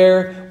will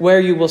wear, where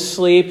you will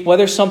sleep,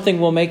 whether something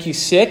will make you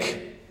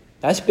sick,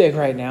 that's big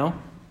right now.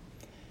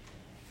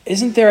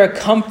 Isn't there a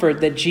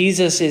comfort that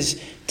Jesus is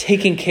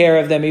taking care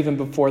of them even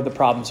before the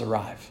problems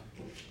arrive?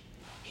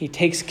 He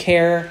takes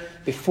care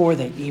before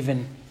they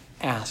even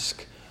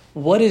ask.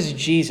 What is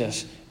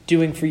Jesus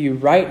doing for you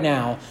right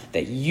now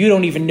that you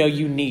don't even know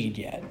you need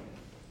yet?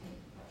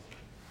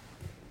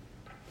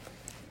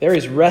 There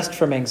is rest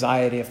from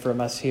anxiety for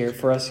us here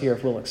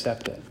if we'll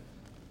accept it.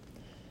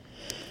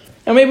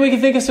 Now maybe we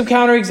can think of some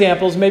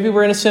counterexamples. Maybe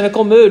we're in a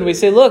cynical mood and we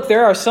say, look,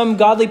 there are some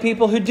godly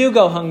people who do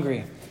go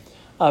hungry.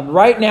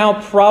 Right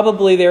now,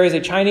 probably there is a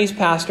Chinese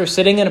pastor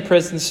sitting in a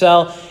prison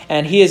cell,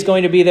 and he is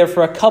going to be there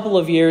for a couple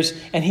of years,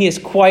 and he is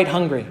quite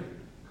hungry.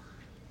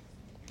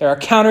 There are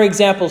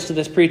counterexamples to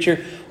this,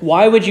 preacher.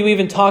 Why would you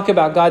even talk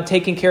about God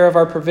taking care of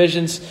our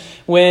provisions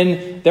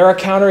when there are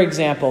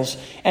counterexamples?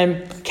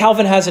 And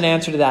Calvin has an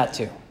answer to that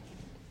too.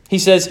 He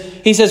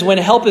says, when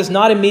help is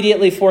not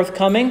immediately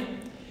forthcoming,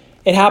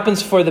 it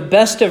happens for the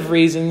best of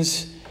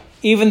reasons,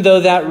 even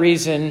though that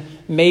reason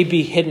may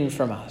be hidden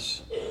from us.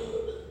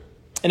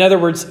 In other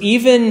words,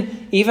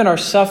 even our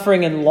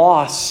suffering and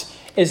loss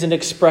is an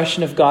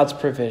expression of God's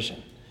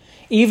provision.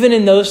 Even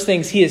in those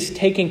things, he is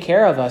taking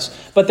care of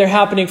us, but they're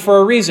happening for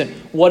a reason.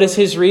 What is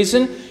his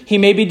reason? He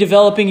may be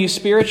developing you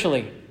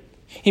spiritually.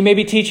 He may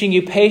be teaching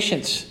you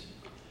patience.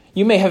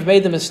 You may have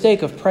made the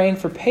mistake of praying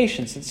for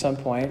patience at some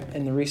point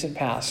in the recent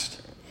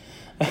past.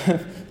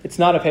 It's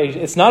not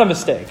a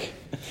mistake.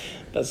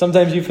 But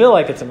sometimes you feel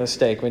like it's a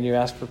mistake when you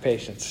ask for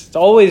patience. It's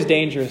always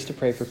dangerous to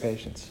pray for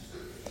patience.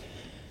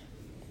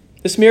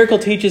 This miracle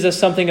teaches us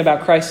something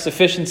about Christ's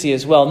sufficiency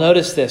as well.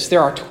 Notice this.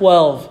 There are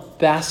 12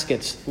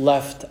 baskets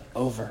left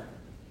over.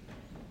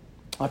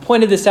 I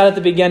pointed this out at the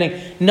beginning.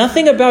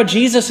 Nothing about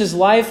Jesus'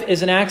 life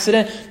is an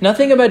accident.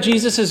 Nothing about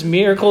Jesus'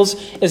 miracles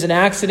is an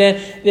accident.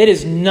 It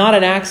is not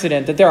an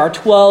accident that there are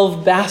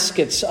 12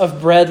 baskets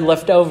of bread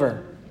left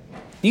over.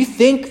 Do you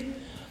think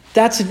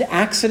that's an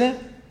accident?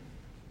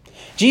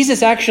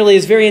 Jesus actually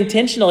is very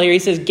intentional here. He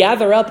says,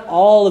 gather up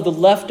all of the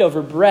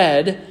leftover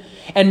bread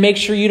and make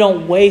sure you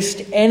don't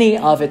waste any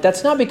of it.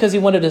 That's not because he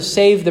wanted to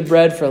save the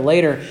bread for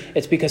later.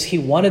 It's because he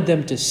wanted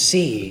them to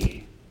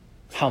see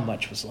how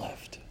much was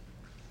left.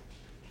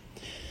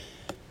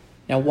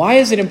 Now, why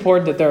is it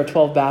important that there are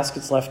 12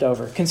 baskets left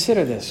over?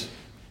 Consider this.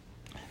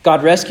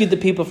 God rescued the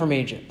people from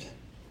Egypt.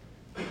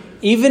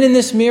 Even in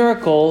this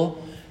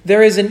miracle,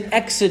 there is an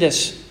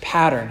exodus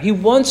pattern. He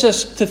wants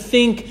us to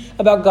think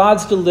about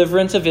God's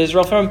deliverance of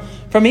Israel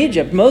from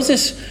Egypt.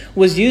 Moses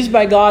was used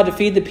by God to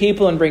feed the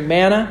people and bring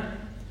manna.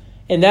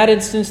 In that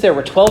instance, there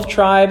were 12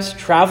 tribes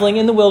traveling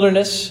in the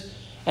wilderness,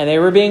 and they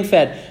were being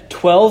fed.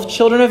 12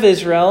 children of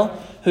Israel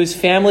whose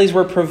families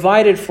were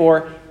provided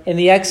for in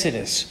the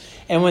Exodus.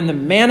 And when the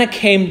manna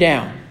came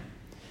down,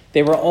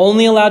 they were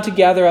only allowed to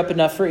gather up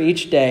enough for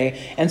each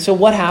day. And so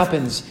what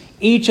happens?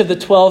 Each of the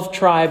 12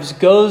 tribes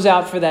goes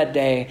out for that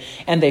day,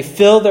 and they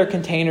fill their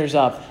containers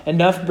up,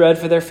 enough bread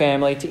for their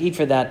family to eat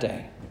for that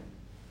day.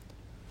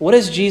 What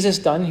has Jesus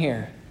done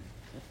here?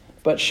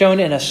 But shown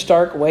in a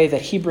stark way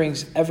that he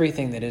brings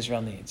everything that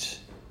Israel needs.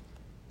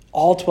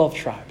 All 12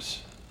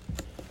 tribes.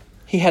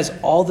 He has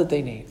all that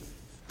they need.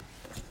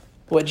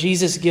 What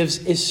Jesus gives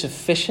is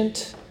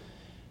sufficient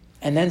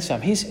and then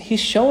some. He's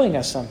showing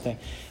us something.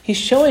 He's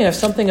showing us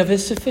something of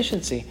his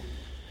sufficiency.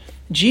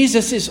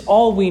 Jesus is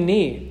all we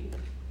need.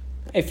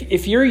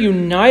 If you're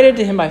united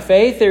to him by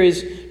faith, there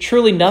is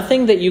truly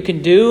nothing that you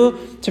can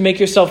do to make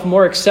yourself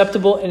more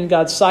acceptable in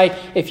God's sight.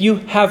 If you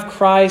have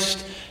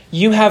Christ,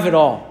 you have it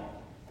all.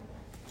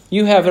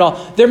 You have it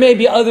all. There may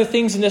be other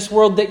things in this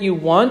world that you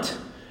want,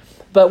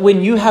 but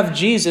when you have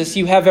Jesus,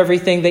 you have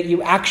everything that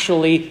you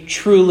actually,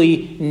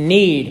 truly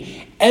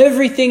need.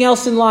 Everything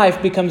else in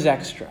life becomes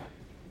extra.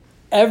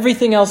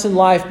 Everything else in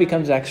life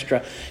becomes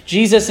extra.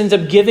 Jesus ends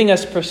up giving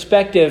us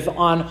perspective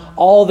on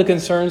all the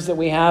concerns that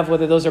we have,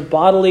 whether those are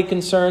bodily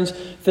concerns,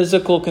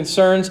 physical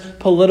concerns,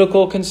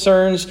 political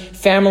concerns,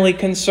 family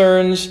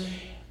concerns,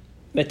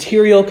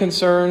 material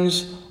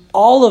concerns.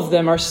 All of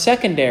them are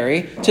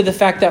secondary to the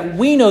fact that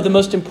we know the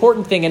most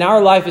important thing in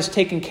our life is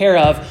taken care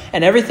of,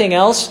 and everything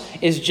else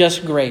is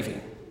just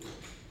gravy.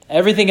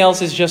 Everything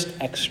else is just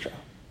extra.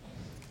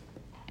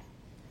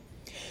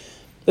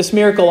 This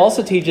miracle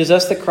also teaches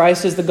us that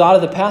Christ is the God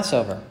of the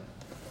Passover.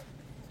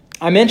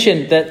 I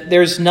mentioned that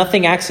there's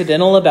nothing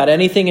accidental about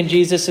anything in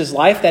Jesus'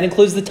 life. That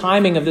includes the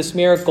timing of this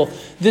miracle.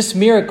 This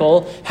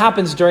miracle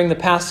happens during the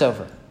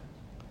Passover.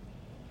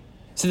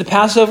 So the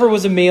Passover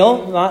was a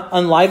meal, not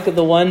unlike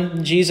the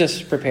one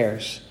Jesus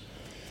prepares.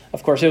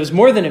 Of course, it was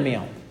more than a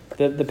meal.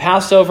 The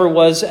Passover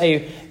was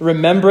a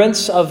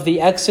remembrance of the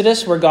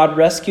Exodus where God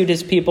rescued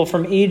his people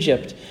from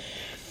Egypt.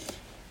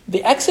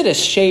 The Exodus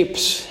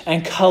shapes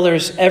and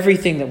colors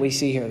everything that we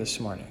see here this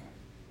morning.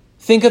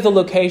 Think of the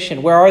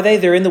location. Where are they?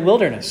 They're in the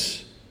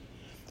wilderness.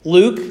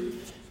 Luke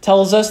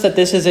tells us that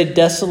this is a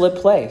desolate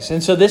place.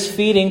 And so this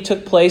feeding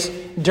took place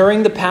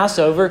during the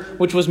Passover,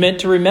 which was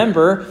meant to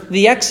remember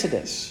the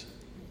Exodus.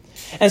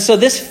 And so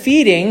this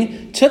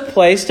feeding took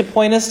place to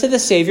point us to the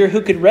Savior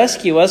who could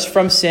rescue us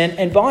from sin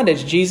and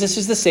bondage. Jesus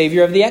is the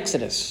Savior of the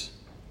Exodus.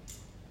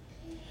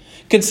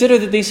 Consider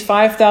that these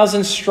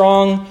 5,000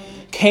 strong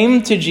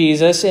came to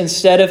Jesus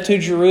instead of to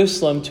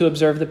Jerusalem to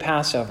observe the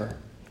Passover.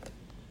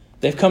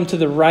 They've come to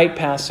the right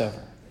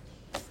Passover.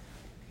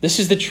 This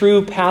is the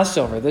true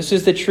Passover. This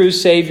is the true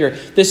Savior.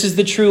 This is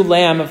the true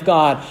Lamb of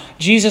God.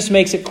 Jesus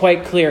makes it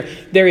quite clear.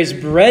 There is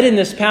bread in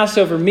this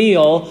Passover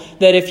meal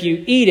that if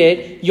you eat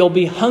it, you'll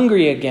be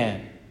hungry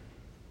again.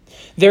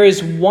 There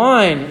is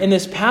wine in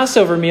this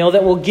Passover meal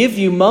that will give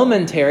you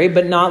momentary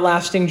but not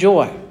lasting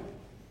joy.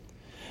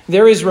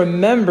 There is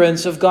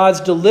remembrance of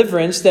God's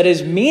deliverance that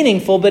is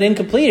meaningful but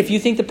incomplete if you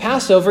think the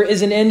Passover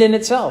is an end in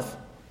itself.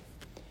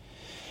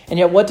 And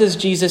yet what does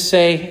Jesus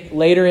say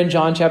later in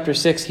John chapter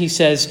 6? He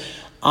says,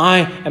 I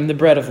am the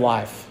bread of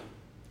life.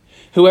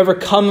 Whoever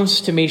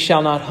comes to me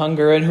shall not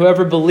hunger, and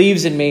whoever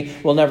believes in me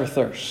will never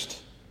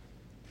thirst.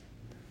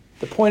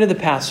 The point of the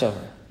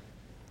Passover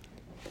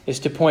is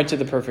to point to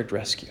the perfect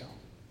rescue.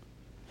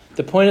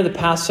 The point of the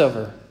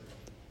Passover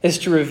is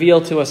to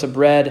reveal to us a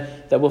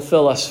bread that will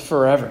fill us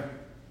forever.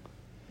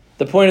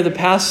 The point of the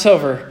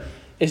Passover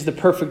is the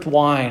perfect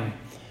wine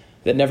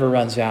that never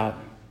runs out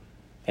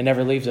and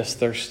never leaves us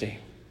thirsty.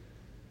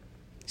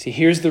 See,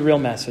 here's the real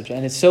message,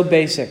 and it's so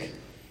basic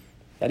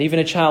that even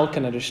a child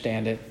can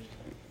understand it.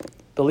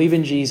 Believe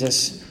in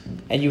Jesus,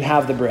 and you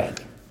have the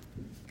bread.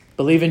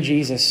 Believe in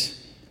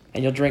Jesus,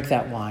 and you'll drink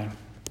that wine.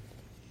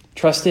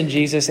 Trust in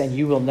Jesus, and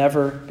you will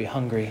never be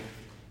hungry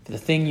for the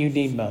thing you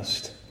need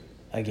most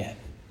again.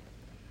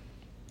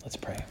 Let's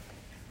pray.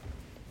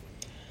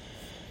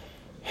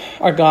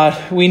 Our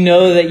God, we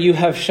know that you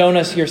have shown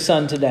us your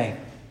Son today.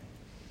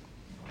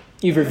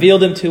 You've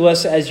revealed him to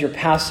us as your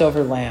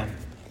Passover lamb,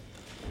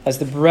 as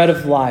the bread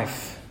of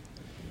life,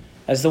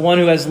 as the one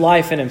who has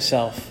life in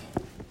himself.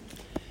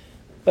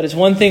 But it's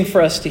one thing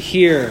for us to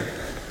hear,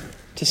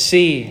 to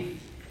see,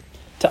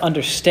 to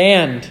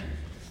understand,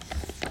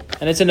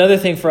 and it's another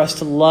thing for us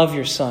to love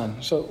your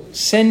Son. So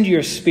send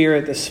your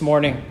Spirit this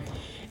morning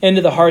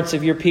into the hearts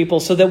of your people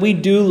so that we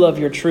do love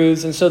your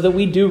truths and so that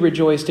we do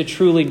rejoice to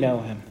truly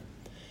know him.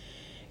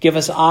 Give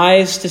us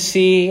eyes to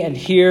see and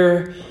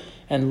hear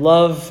and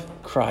love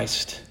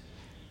Christ.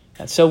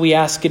 And so we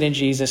ask it in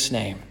Jesus'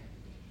 name.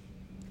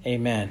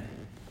 Amen.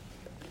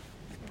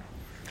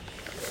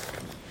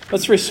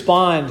 Let's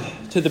respond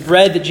to the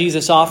bread that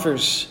Jesus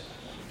offers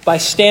by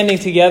standing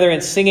together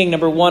and singing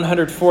number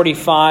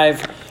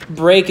 145,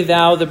 Break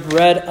Thou the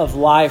Bread of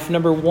Life,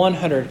 number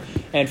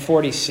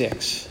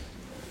 146.